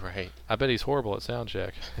 minutes. Right. I bet he's horrible at sound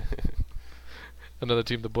check. Another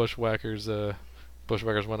team, the Bushwhackers.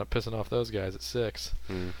 Bushwhackers wound up pissing off those guys at 6.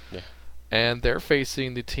 Yeah. And they're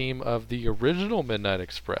facing the team of the original Midnight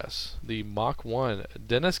Express, the Mach 1,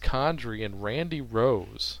 Dennis Condrey and Randy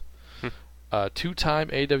Rose, two-time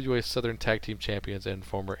AWA Southern Tag Team Champions and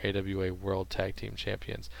former AWA World Tag Team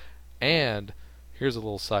Champions. And here's a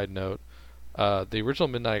little side note. The original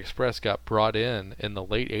Midnight Express got brought in the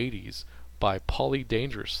late 80s by Paulie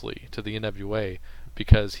Dangerously to the NWA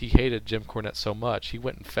because he hated Jim Cornette so much, he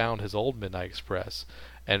went and found his old Midnight Express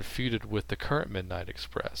and feuded with the current Midnight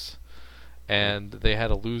Express. And they had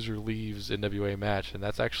a loser leaves NWA match, and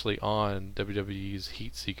that's actually on WWE's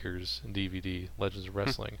Heat Seekers DVD, Legends of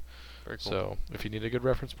Wrestling. Very cool. So if you need a good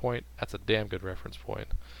reference point, that's a damn good reference point.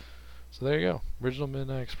 So there you go, original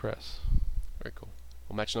Midnight Express. Very cool.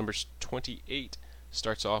 Well, match number 28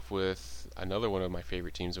 starts off with another one of my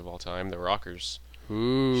favorite teams of all time, the Rockers.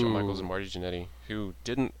 Ooh. Shawn Michaels and Marty Jannetty, who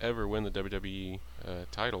didn't ever win the WWE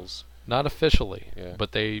titles. Not officially, Yeah.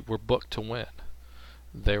 but they were booked to win.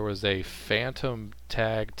 There was a Phantom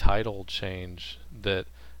Tag title change that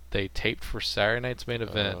they taped for Saturday night's main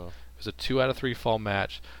event. It was a 2 out of 3 fall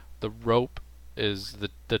match. The rope is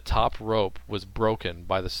the top rope was broken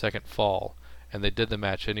by the second fall, and they did the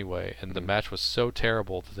match anyway. And the match was so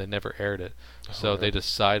terrible that they never aired it. So they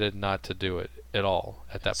decided not to do it at all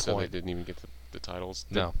at that So point. they didn't even get the titles.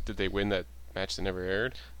 No. Did they win that match that never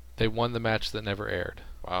aired? They won the match that never aired.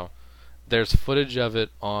 Wow. There's footage of it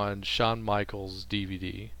on Shawn Michaels'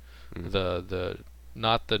 DVD. The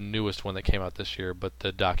not the newest one that came out this year, but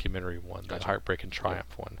the documentary one, Gotcha. the Heartbreak and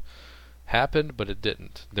Triumph one. Happened, but it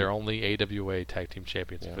didn't. They're only AWA Tag Team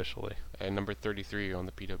Champions officially. And number 33 on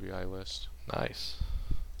the PWI list. Nice.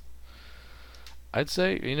 I'd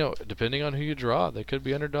say, depending on who you draw, they could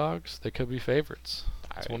be underdogs, they could be favorites.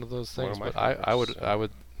 It's one of those things. One of But my I would,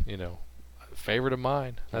 favorites, favorite of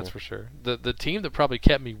mine, that's Yeah. for sure. The team that probably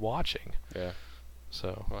kept me watching. Yeah.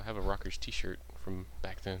 So Well, I have a Rockers T-shirt from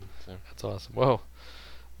back then. So. that's awesome. Well,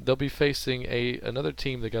 they'll be facing another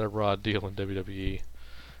team that got a raw deal in WWE.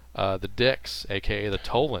 The Dicks, a.k.a. the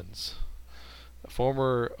Tolans,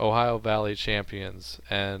 former Ohio Valley champions.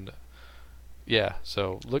 And, yeah,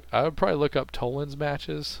 so I would probably look up Tolans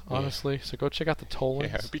matches, honestly. So go check out the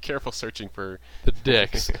Tolans. Yeah, be careful searching for The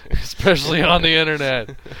Dicks, especially on the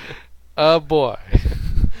internet. Oh, boy.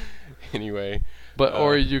 Anyway. But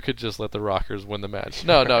or you could just let the Rockers win the match.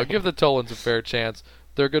 No, give the Tolans a fair chance.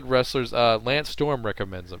 They're good wrestlers. Lance Storm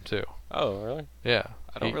recommends them, too. Oh, really? Yeah.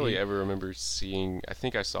 I don't really ever remember seeing. I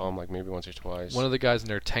think I saw him like maybe once or twice. One of the guys in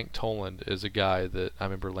there, Tank Toland, is a guy that I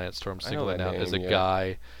remember Lance Storm I know singling that out as a name, yeah.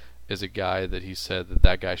 guy. Is a guy that he said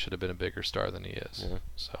that guy should have been a bigger star than he is. Yeah.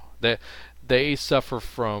 So they suffer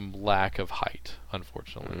from lack of height,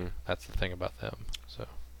 unfortunately. That's the thing about them. So.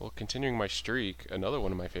 Well, continuing my streak, another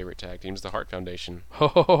one of my favorite tag teams, the Hart Foundation.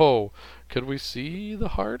 Oh, could we see the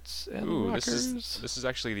Hearts and the Ooh, Rockers? this is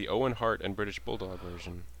actually the Owen Hart and British Bulldog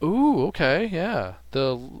version. Ooh, okay, yeah,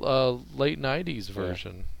 the late '90s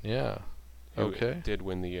version. Yeah. Who Okay. did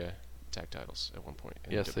win the tag titles at one point.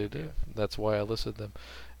 in Yes, they WWF. did. That's why I listed them.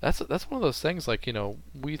 That's one of those things. Like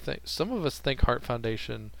we think some of us think Hart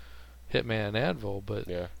Foundation, Hitman, and Anvil, but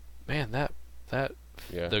Yeah. man, that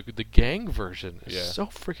Yeah. the gang version is Yeah. so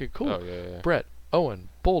freaking cool. Oh yeah. Brett, Owen,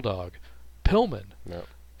 Bulldog, Pillman, No.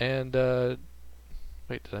 and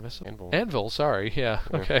wait, did I miss Anvil. Anvil, sorry. Yeah.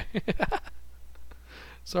 Yeah. Okay.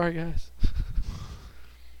 Sorry, guys.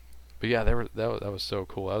 But yeah, that was so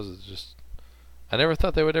cool. I never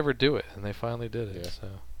thought they would ever do it, and they finally did it. Yeah. So,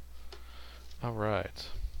 all right.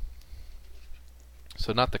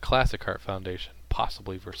 So not the classic Hart Foundation,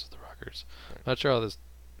 possibly versus the Rockers. Right. Not sure how this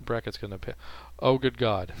bracket's gonna pay. Oh, good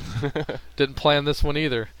God! Didn't plan this one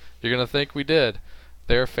either. You're gonna think we did.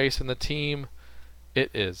 They're facing the team. It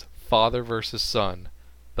is father versus son,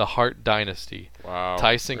 the Hart Dynasty. Wow.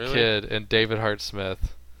 Tyson Really? Kidd and David Hart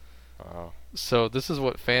Smith. Wow. So this is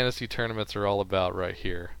what fantasy tournaments are all about right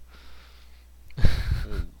here.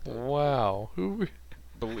 Wow. Who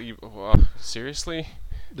Seriously?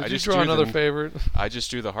 did I you just draw drew another them- favorite? I just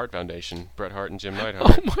drew the Hart Foundation, Bret Hart and Jim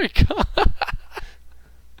Neidhart. Oh my God.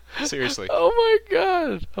 Seriously. Oh my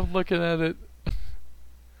God. I'm looking at it.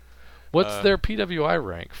 What's Uh, their PWI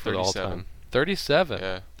rank for all time? 37.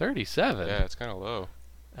 Yeah. 37. Yeah, it's kind of low.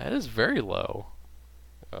 That is very low.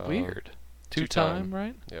 Weird. Two-time,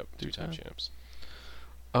 right? Yep, two-time Two-time. champs.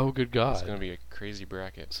 Oh, good God. It's going to be a crazy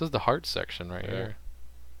bracket. This is the Hart section right Yeah. here.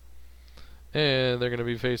 And they're going to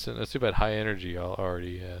be facing... It's too bad High Energy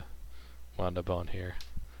already wound up on here.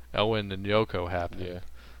 Owen and Yoko happened. Yeah.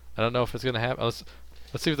 I don't know if it's going to happen. Let's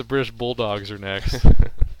see if the British Bulldogs are next. Did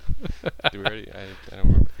we already? I don't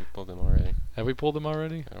remember if we pulled them already. Have we pulled them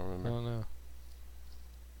already? I don't I remember. don't know.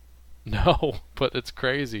 No, but it's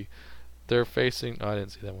crazy. They're facing... Oh, I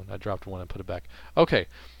didn't see that one. I dropped one and put it back. Okay.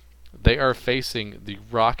 They are facing the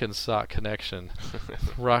Rock and Sock Connection.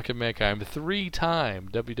 Rock and Mankind. 3-time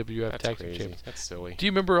WWF That's Tag Team crazy. Champions. That's silly. Do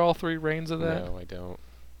you remember all 3 reigns of that? No, I don't.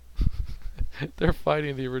 They're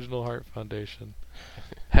fighting the original Hart Foundation.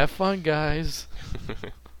 Have fun, guys.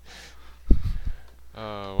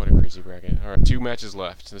 Oh, what a crazy bracket. All right, 2 matches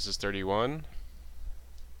left. This is 31.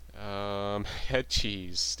 Head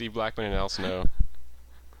cheese. Steve Blackman and Al Snow.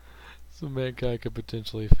 So Mankind could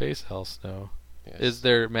potentially face Al Snow. Yes. Is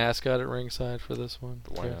there mascot at ringside for this one?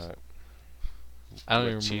 Why Chris? not? I don't What,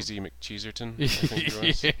 even Cheesy McCheeserton, I think he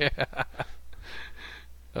was. yeah.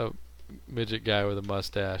 A midget guy with a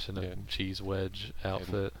mustache and a Yeah. cheese wedge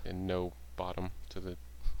outfit. And no bottom to the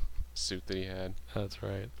suit that he had. That's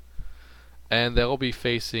right. And they'll be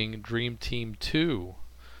facing Dream Team 2,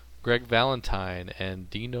 Greg Valentine and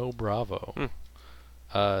Dino Bravo.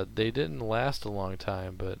 They didn't last a long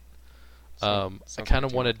time, but I Sounds kind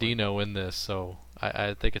like of wanted Dino Dino in this, so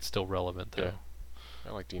I think it's still relevant though. Yeah. I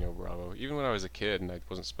like Dino Bravo. Even when I was a kid and I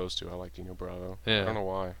wasn't supposed to, I like Dino Bravo. Yeah. I don't know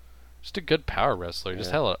why. Just a good power wrestler. Just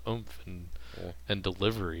Yeah. had a lot of oomph Yeah. and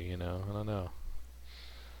delivery, you know. I don't know.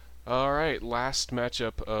 All right, last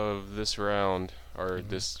matchup of this round, or Mhm.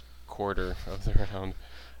 this quarter of the round.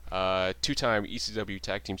 Two-time ECW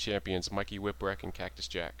Tag Team Champions Mikey Whipwreck and Cactus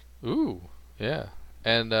Jack. Ooh, yeah.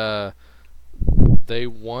 And they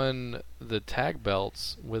won the tag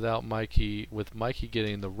belts without Mikey, with Mikey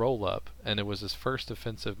getting the roll up, and it was his first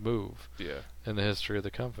offensive move Yeah. in the history of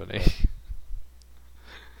the company.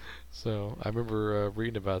 So I remember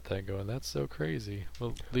reading about that and going, that's so crazy.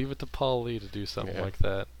 Well, leave it to Paul Lee to do something Yeah. like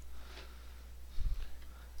that.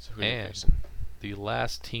 So who are you And facing? the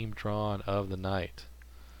last team drawn of the night.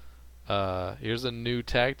 Here's a new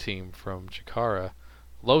tag team from Chikara.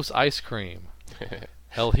 Los Ice Cream.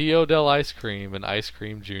 El Hijo del Ice Cream and Ice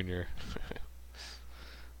Cream Jr.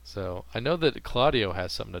 So I know that Claudio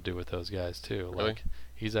has something to do with those guys too. Really? Like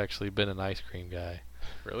he's actually been an ice cream guy.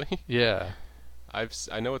 Really? Yeah,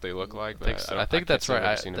 I know what they look like, but think so. I think can't that's say I've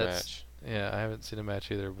right. ever seen a That's- match. yeah. I haven't seen a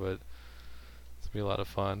match either, but it's gonna be a lot of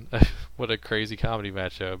fun. What a crazy comedy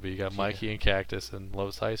match that would be. You got Mikey and Cactus and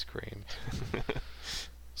Los Ice Cream.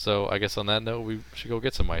 So I guess on that note, we should go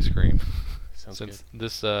get some ice cream. Sounds Since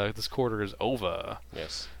this quarter is over. good.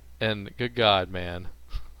 Yes. And good God, man,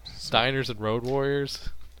 Steiners and Road Warriors,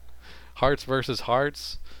 Hearts versus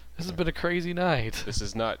Hearts. This has been a crazy night. This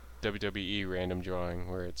is not WWE random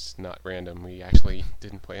drawing where it's not random. We actually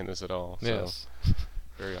didn't plan this at all. So Yes.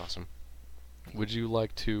 very awesome. Would you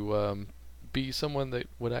like to be someone that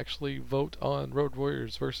would actually vote on Road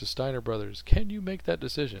Warriors versus Steiner Brothers? Can you make that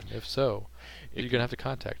decision? If so, If you're gonna have to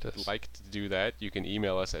contact us. you'd like to do that, you can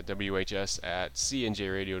email us at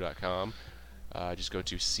whs@cnjradio.com. Just go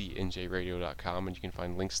to cnjradio.com and you can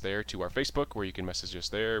find links there to our Facebook where you can message us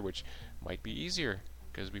there, which might be easier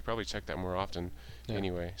because we probably check that more often Yeah.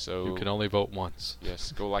 anyway. So You can only vote once.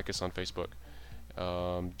 yes, go like us on Facebook.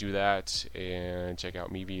 Do that and check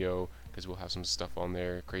out Mevio because we'll have some stuff on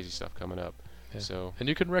there, crazy stuff coming up. Yeah. So And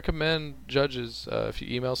you can recommend judges if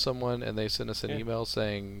you email someone and they send us an Yeah. email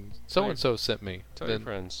saying so and so sent me. tell your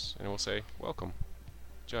friends and we'll say, welcome,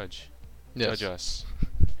 judge. Yes. Judge us.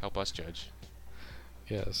 Help us judge.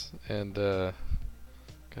 Yes, and God,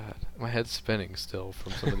 my head's spinning still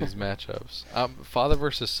from some of these matchups. Father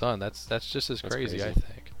versus son, that's just as That's crazy, I crazy.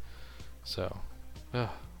 think. So,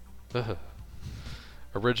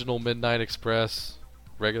 original Midnight Express,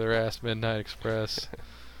 regular ass Midnight Express.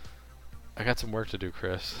 I got some work to do,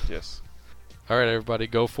 Chris. Yes. All right, everybody,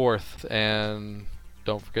 go forth and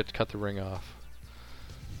don't forget to cut the ring off.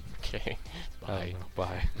 Okay. I Bye. don't know.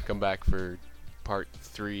 Bye. Come back for part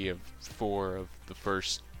 3 of 4 of the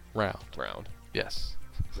first Round. round. Yes.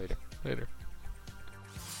 Later. Later.